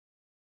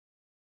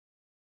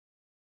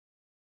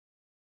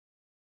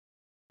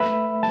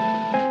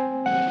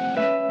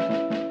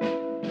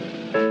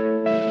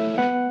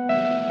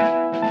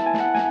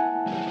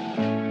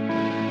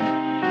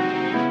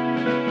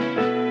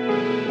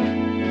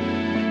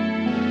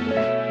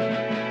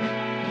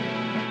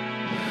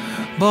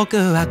僕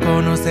は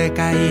この世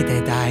界で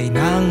大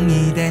難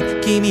儀で、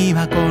君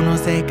はこの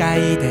世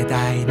界で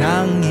大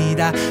難儀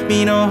だ。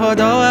身の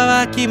程は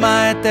わき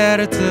まえて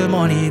るつ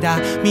もりだ。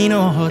身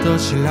の程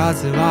知ら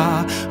ず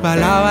は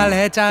笑わ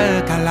れちゃ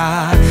うか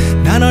ら。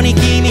なのに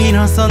君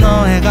のそ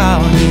の笑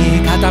顔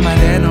に、肩ま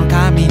での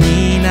髪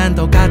に、なん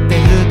とかって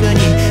服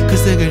にく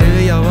すぐ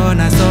るよう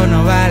なそ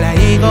の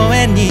笑い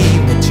声に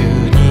夢中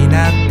に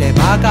なって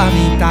バカ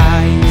みた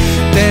い。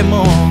で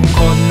も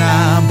こん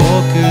な僕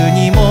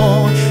に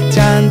もち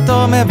ゃん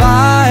と芽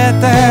生え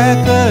て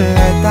く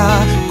れ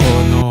た。こ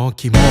の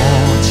気持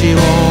ちを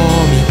認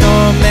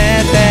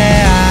めて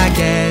あ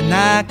げ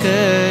なく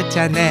ち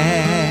ゃ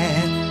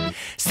ね。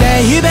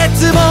性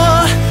別も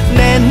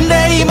年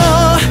齢も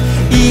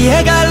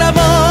家柄も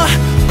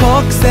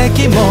国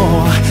籍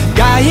も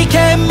外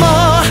見も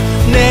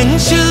年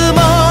収も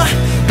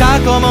過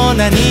去も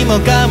何も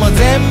かも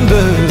全部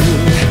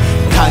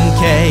関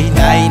係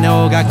ない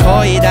のが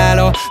恋だ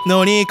ろ。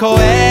乗り越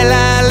え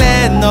ら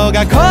れんの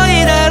が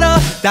恋だろ。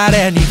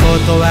誰に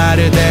断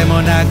るで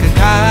もなく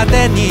勝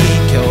手に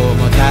今日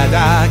もた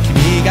だ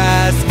君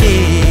が好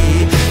き。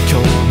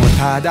今日も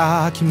た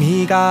だ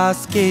君が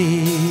好き。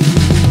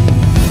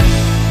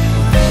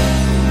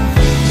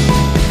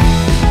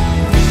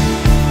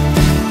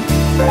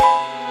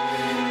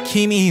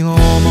君を思う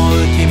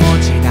気持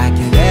ちだけ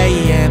で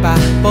言えば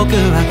僕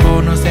は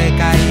この世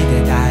界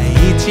で第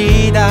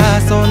一だ。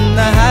そん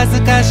な恥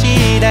ずか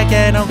しいだ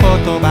けの言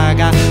葉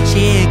が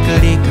しっ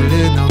くりく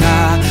るの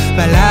が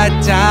笑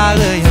っちゃう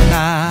よ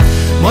な。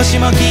もし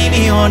も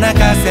君を泣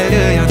かせ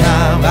るよう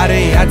な悪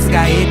い奴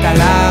がいた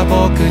ら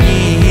僕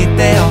に言っ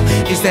てよ。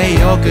威勢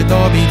よく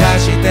飛び出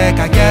して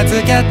駆けつ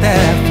けて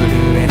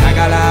震えな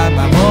がら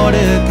守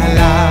るか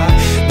ら。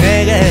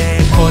ね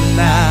えこん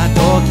な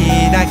時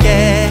だ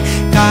け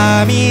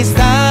神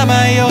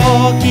様よ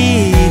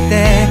聞い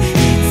て、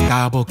いつ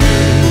か僕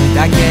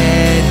だけの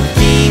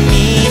君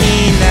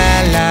にな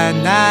ら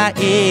な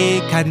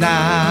いか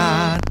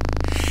な。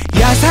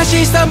優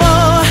しさも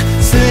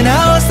素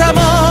直さ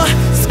も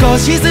少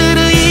しず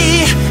る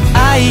い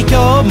愛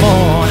嬌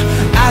も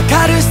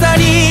明るさ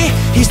に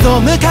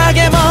潜む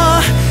影も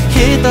一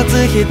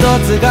つ一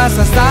つが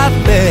刺さ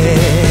って、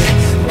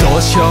ど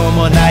うしよう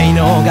もない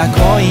のが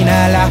恋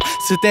なら、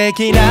素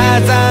敵な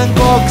残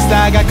酷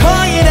さが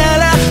恋な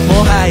ら、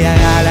もはや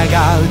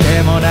抗う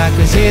でもな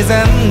く自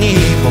然に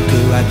僕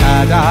は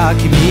ただ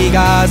君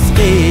が好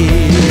き。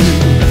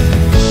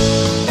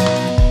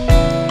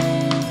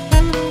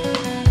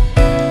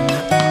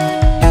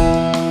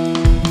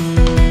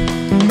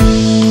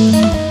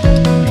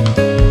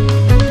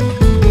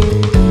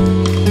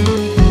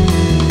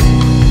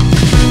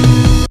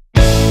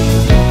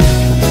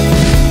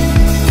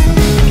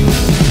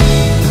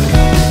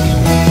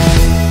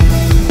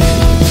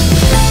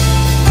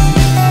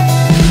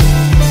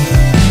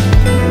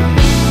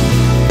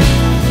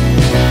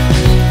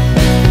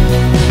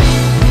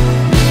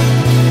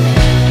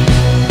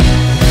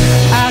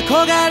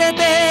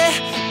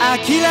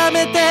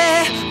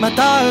ま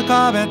た浮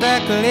かべて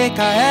繰り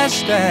返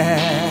して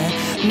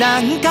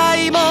何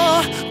回も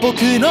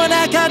僕の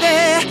中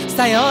で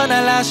さよ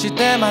ならし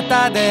てま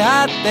た出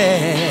会っ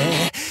て、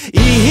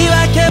言い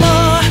訳も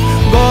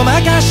ごま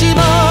かし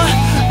も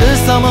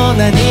嘘も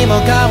何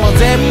もかも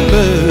全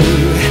部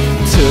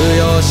通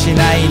用し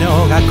ない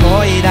のが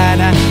恋だ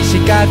な。仕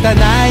方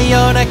ない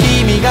ような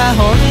君が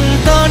本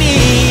当に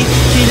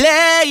綺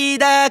麗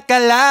だか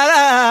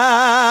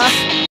ら。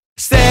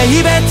性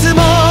別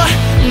も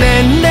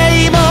年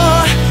齢も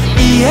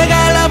家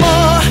柄も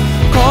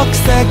国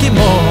籍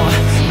も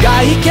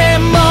外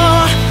見も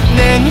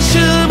年収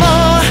も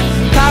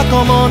過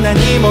去も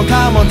何も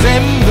かも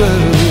全部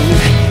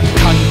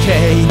関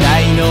係な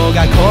いの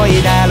が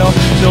恋だろ。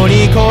乗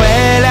り越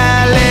え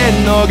られ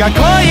んのが恋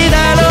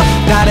だろ。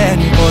誰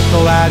に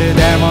断る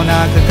でも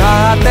なく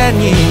勝手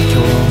に今日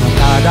も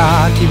た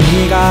だ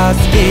君が好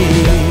き。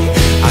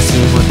明日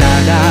もた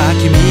だ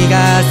君が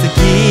好き。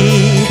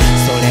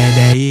そ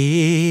れでい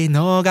い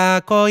の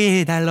が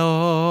恋だ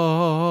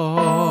ろ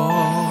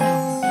う。